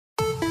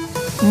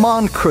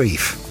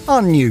Moncrief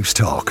on News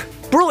Talk.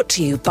 Brought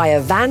to you by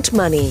Avant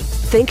Money.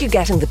 Think you're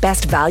getting the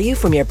best value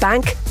from your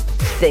bank?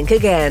 Think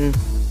again.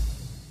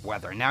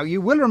 Weather. Now, you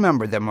will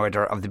remember the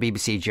murder of the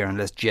BBC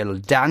journalist Jill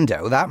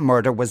Dando. That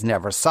murder was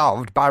never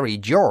solved. Barry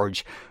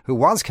George, who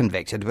was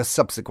convicted, was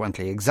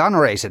subsequently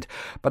exonerated.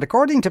 But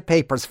according to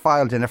papers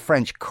filed in a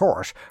French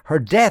court, her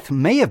death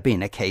may have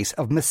been a case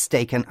of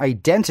mistaken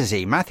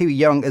identity. Matthew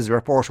Young is a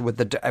reporter with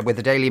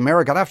the Daily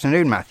Mirror. Good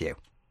afternoon, Matthew.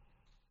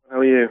 How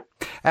are you?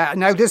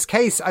 Now, this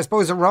case, I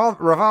suppose,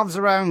 revolves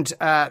around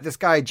this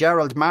guy,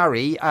 Gerald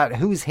Murray.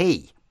 Who's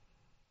he?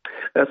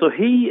 So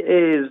he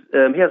has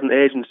an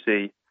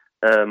agency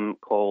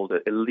called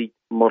Elite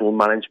Model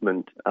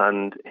Management,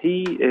 and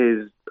he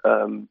is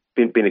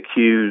been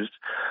accused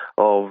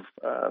of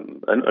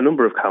a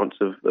number of counts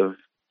of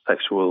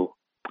sexual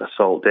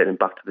assault dating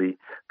back to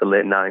the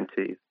late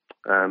 90s,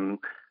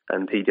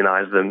 and he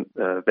denies them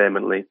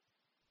vehemently.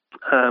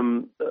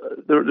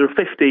 There are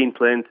 15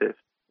 plaintiffs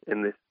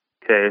in this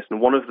case, and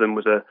one of them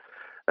was a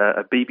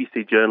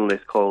BBC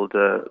journalist called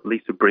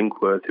Lisa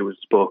Brinkworth, who has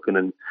spoken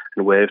and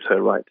waived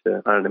her right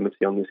to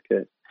anonymity on this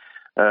case.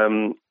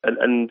 And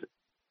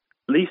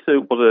Lisa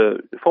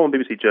was a former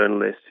BBC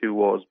journalist who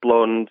was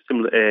blonde,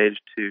 similar age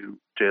to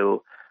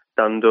Jill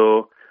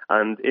Dando,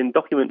 and in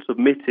documents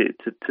submitted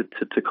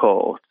to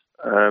court,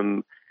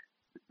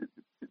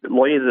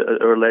 lawyers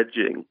are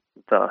alleging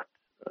that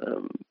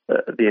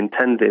the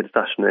intended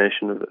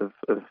assassination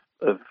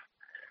of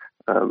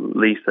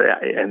Lisa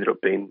ended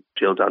up being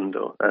Jill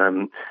Dando.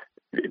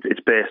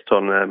 It's based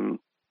on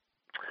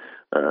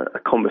a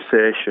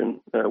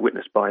conversation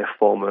witnessed by a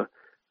former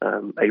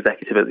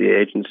executive at the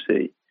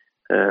agency,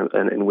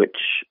 and in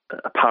which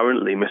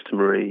apparently Mr.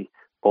 Murray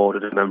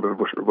ordered a member of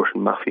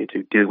Russian mafia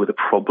to deal with a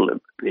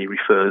problem. He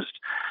refers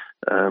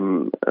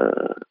so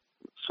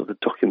the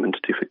document,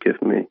 to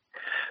forgive me.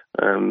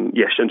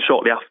 Yes, and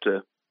shortly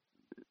after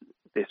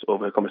this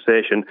over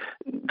conversation,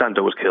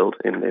 Dando was killed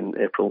in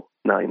April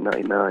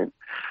 1999.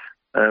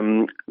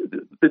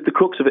 The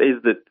crux of it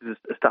is that there's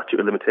a statute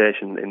of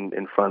limitation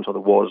in France, or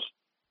there was,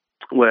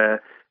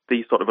 where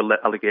these sort of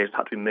allegations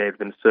had to be made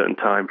within a certain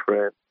time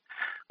frame.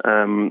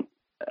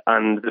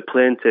 And the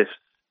plaintiffs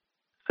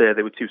say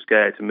they were too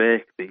scared to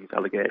make these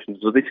allegations.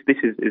 So this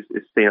is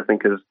seen, I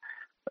think, as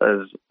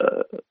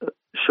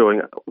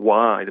showing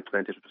why the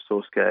plaintiffs were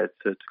so scared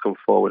to come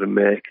forward and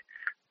make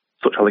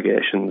such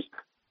allegations.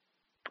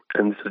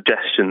 And the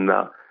suggestion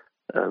that,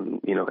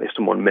 if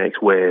someone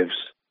makes waves,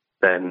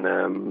 then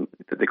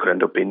that they could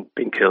end up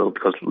being killed,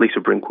 because Lisa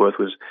Brinkworth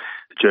was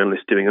a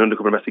journalist doing an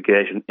undercover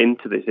investigation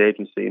into this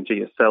agency, and she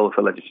herself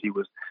alleged she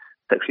was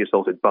sexually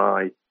assaulted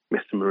by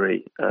Mr.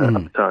 Murray at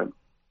the time.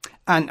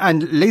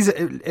 And Lisa,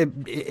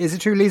 is it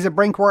true Lisa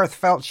Brinkworth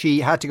felt she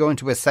had to go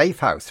into a safe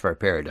house for a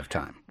period of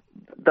time?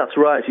 That's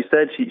right. She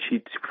said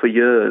she for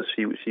years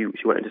she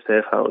went into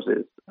safe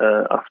houses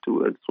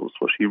afterwards. That's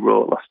what she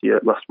wrote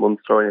last month,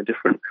 in a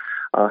different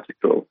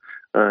article.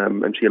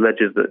 And she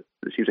alleges that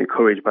she was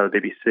encouraged by the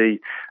BBC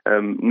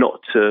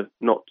not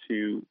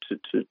to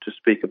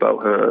speak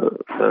about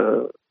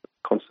her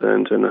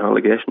concerns and her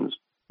allegations.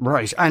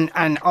 Right,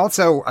 and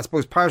also, I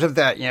suppose part of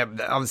that,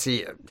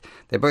 obviously,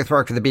 they both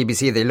work for the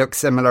BBC, they look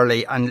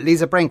similarly, and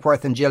Lisa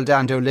Brinkworth and Jill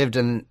Dando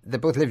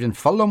both lived in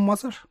Fulham,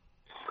 was it?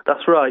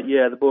 That's right,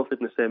 yeah, they both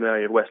lived in the same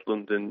area of West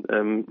London.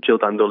 Jill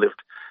Dando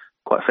lived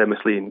quite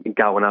famously in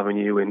Gowan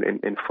Avenue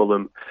in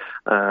Fulham,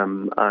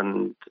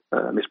 and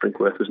Miss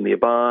Brinkworth was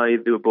nearby.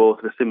 They were both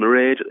of a similar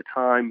age at the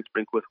time. Miss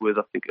Brinkworth was,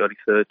 I think, early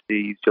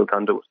 30s. Jill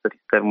Dando was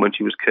 37 when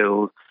she was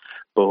killed.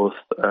 Both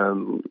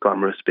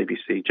glamorous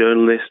BBC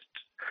journalists,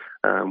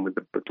 with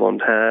the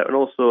blonde hair. And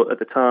also at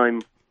the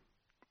time,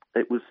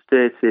 it was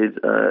stated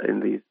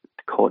in these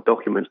court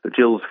documents that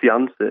Jill's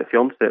fiance at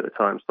the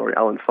time,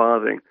 Alan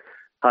Farthing,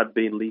 had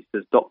been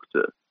Lisa's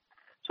doctor.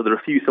 So there are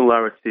a few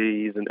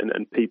similarities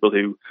and people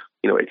who,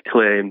 it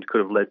claimed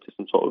could have led to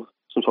some sort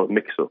of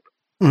mix-up.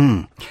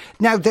 Mm.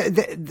 Now,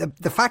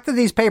 the fact that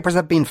these papers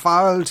have been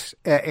filed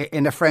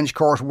in a French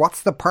court,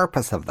 what's the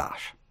purpose of that?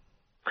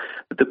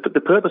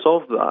 The purpose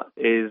of that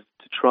is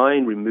to try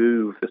and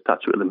remove the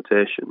statute of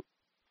limitation,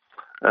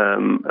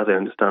 as I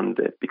understand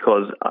it,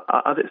 because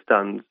as it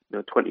stands,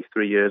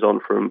 23 years on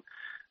from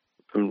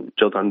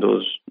Jill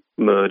Dando's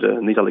murder,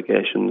 and these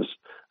allegations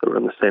are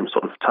in the same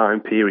sort of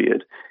time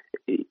period,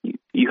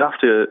 you have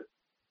to.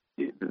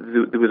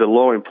 There was a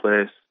law in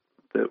place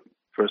that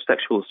for a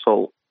sexual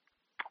assault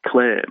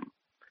claim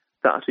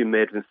that has to be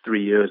made within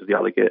 3 years of the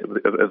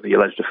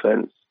alleged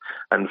offence,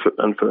 and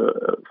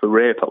for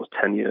rape that was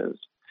 10 years.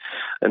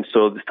 And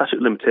so the statute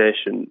of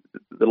limitation,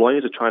 the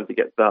lawyers are trying to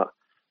get that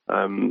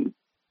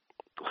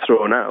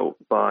thrown out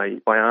by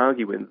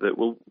arguing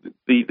that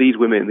these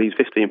women, these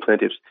 15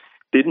 plaintiffs,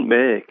 didn't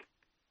make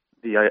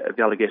the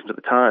allegations at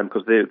the time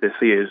because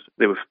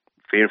they were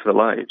fearing for their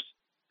lives.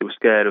 They were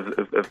scared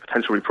of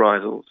potential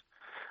reprisals,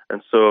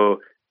 and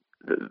so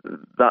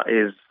that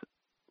is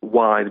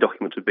why the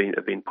documents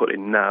have been put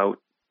in now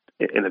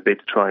in a bid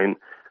to try and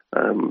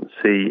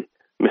see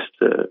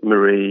Mr.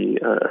 Murray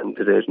and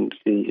his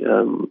agency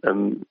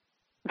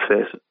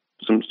face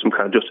some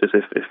kind of justice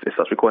if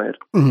that's required.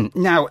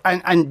 Mm-hmm. Now,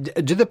 and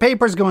do the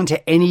papers go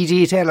into any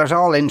detail at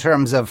all in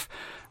terms of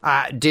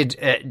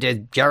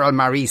did Gerald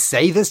Marie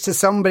say this to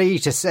somebody,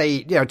 to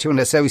say, to an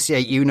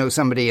associate,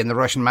 somebody in the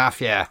Russian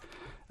mafia,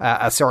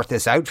 sort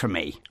this out for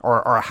me,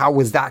 or how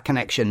was that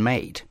connection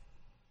made?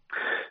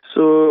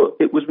 So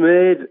it was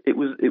made.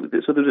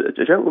 So there was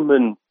a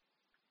gentleman.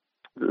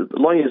 The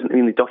lawyers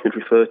in the document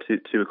refer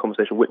to a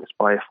conversation witnessed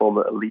by a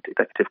former elite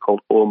executive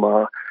called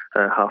Omar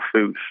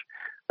Harfouch,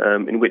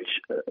 in which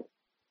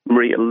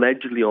Marie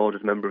allegedly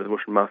ordered a member of the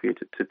Russian mafia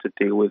to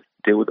deal with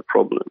the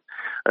problem.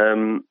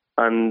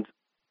 And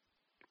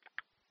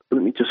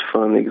let me just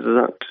find the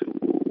exact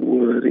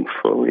wording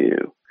for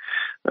you.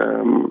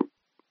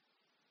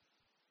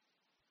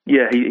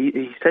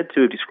 He said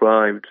to have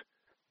described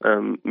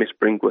Miss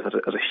Brinkworth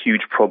as a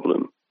huge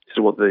problem. This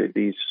is what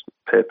these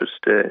papers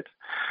state.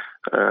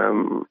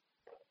 And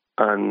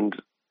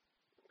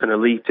an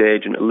elite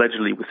agent,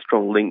 allegedly with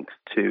strong links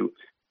to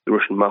the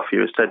Russian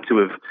mafia, is said to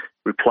have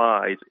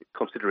replied,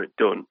 "Consider it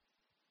done."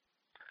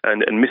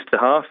 And Mr.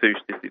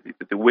 Harfouch,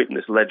 the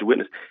alleged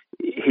witness,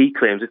 he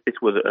claims that this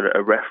was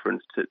a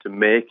reference to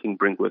making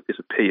Brinkworth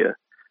disappear.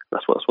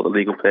 That's what the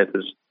legal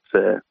papers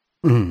say.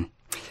 Mm.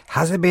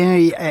 Has there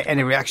been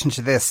any reaction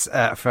to this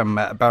from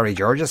Barry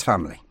George's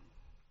family?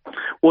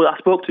 Well, I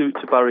spoke to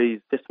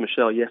Barry's sister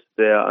Michelle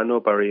yesterday. I know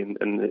Barry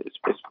and his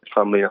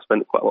family. I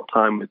spent quite a lot of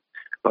time with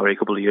Barry a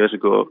couple of years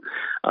ago,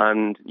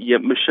 and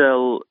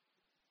Michelle.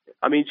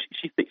 I mean,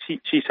 she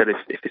said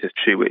if this is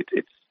true,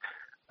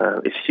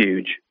 it's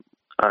huge,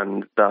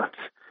 and that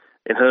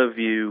in her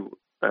view,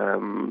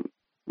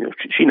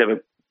 she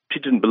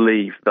didn't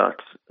believe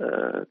that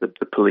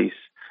the police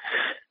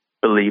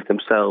believed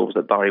themselves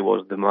that Barry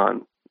was the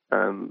man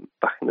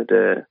back in the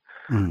day,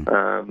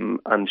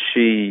 and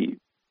she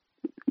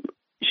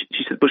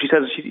said, but she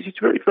says she's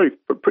very, very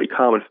pretty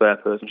calm and fair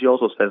person. She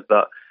also says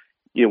that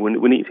we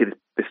need to see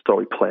this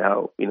story play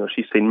out.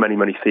 She's seen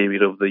many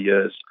theories over the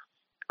years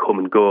come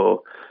and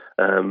go,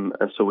 and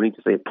so we need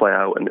to see it play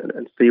out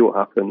and see what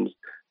happens.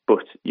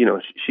 But she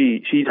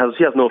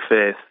has no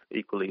faith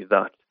equally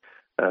that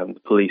the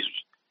police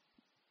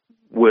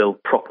will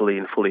properly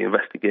and fully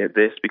investigate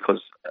this,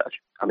 because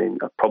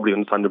probably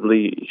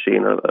understandably she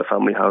and her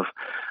family have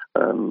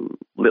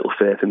little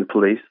faith in the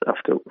police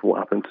after what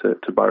happened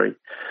to Barry.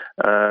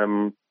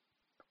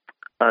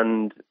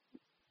 And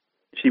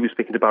she was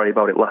speaking to Barry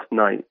about it last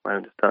night, I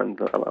understand.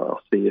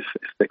 I'll see if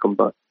they come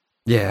back.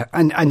 Yeah,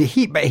 and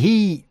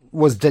he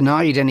was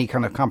denied any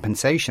kind of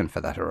compensation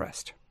for that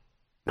arrest.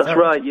 That's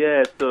right,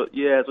 yeah. So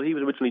he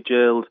was originally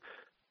jailed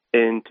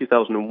in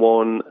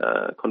 2001.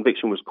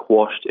 Conviction was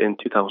quashed in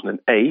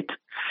 2008.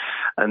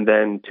 And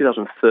then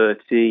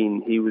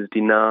 2013, he was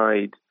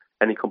denied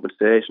any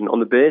compensation on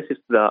the basis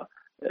that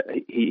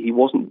he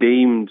wasn't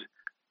deemed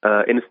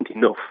innocent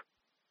enough,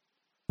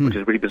 which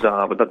is really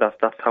bizarre. But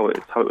that's how it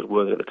was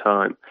worded at the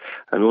time,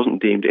 and he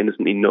wasn't deemed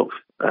innocent enough,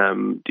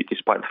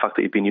 despite the fact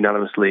that he'd been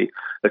unanimously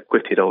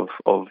acquitted of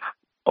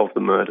the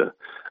murder.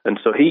 And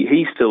so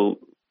he still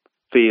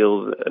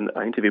feels, and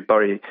I interviewed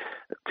Barry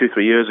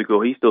 2-3 years ago,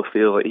 he still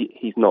feels that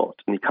he's not,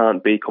 and he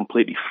can't be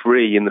completely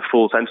free in the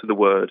full sense of the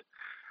word,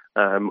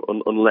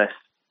 unless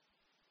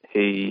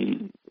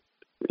he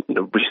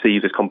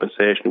receives his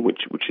compensation,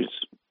 which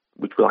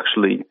will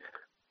actually,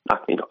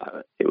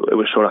 it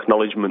will show an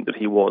acknowledgement that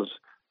he was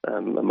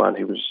a man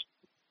who was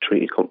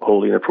treated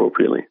wholly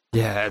inappropriately.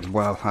 Yeah,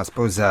 well, I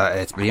suppose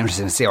it'll be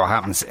interesting to see what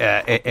happens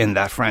in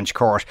that French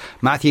court.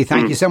 Matthew,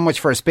 thank you so much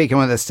for speaking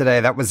with us today.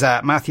 That was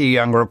Matthew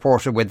Young,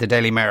 reporter with the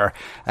Daily Mirror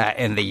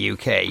in the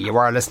UK. You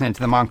are listening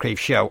to the Moncrief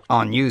Show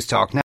on News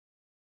Talk now.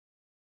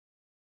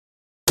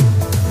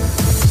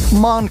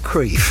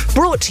 Moncrief.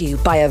 Brought to you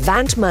by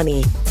Avant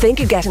Money. Think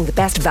you're getting the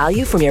best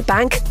value from your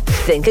bank?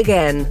 Think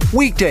again.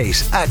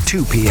 Weekdays at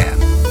 2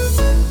 p.m.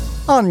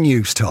 on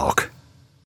News Talk.